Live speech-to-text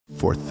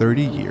For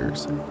 30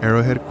 years,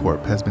 Arrowhead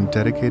Corp has been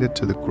dedicated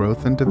to the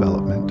growth and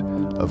development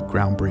of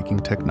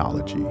groundbreaking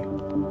technology.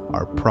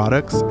 Our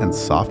products and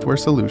software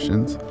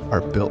solutions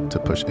are built to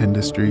push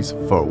industries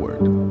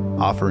forward,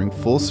 offering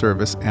full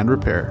service and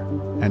repair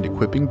and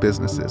equipping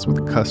businesses with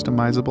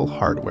customizable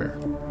hardware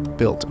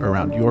built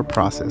around your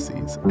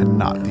processes and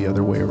not the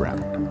other way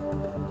around.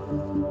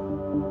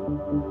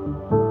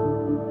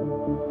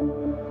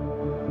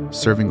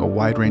 Serving a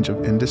wide range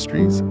of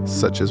industries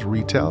such as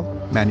retail,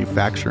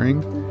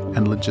 manufacturing,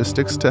 and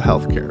logistics to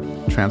healthcare,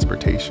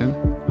 transportation,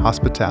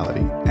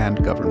 hospitality,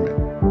 and government.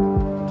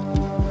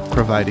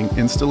 Providing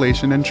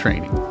installation and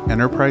training,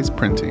 enterprise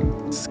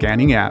printing,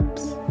 scanning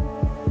apps,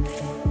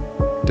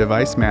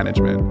 device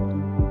management,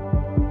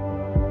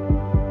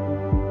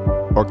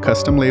 or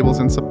custom labels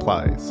and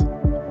supplies,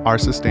 our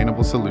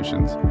sustainable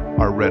solutions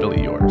are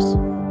readily yours.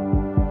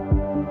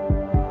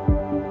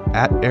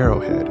 At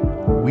Arrowhead,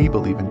 we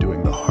believe in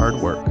doing the hard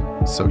work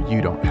so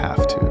you don't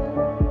have to.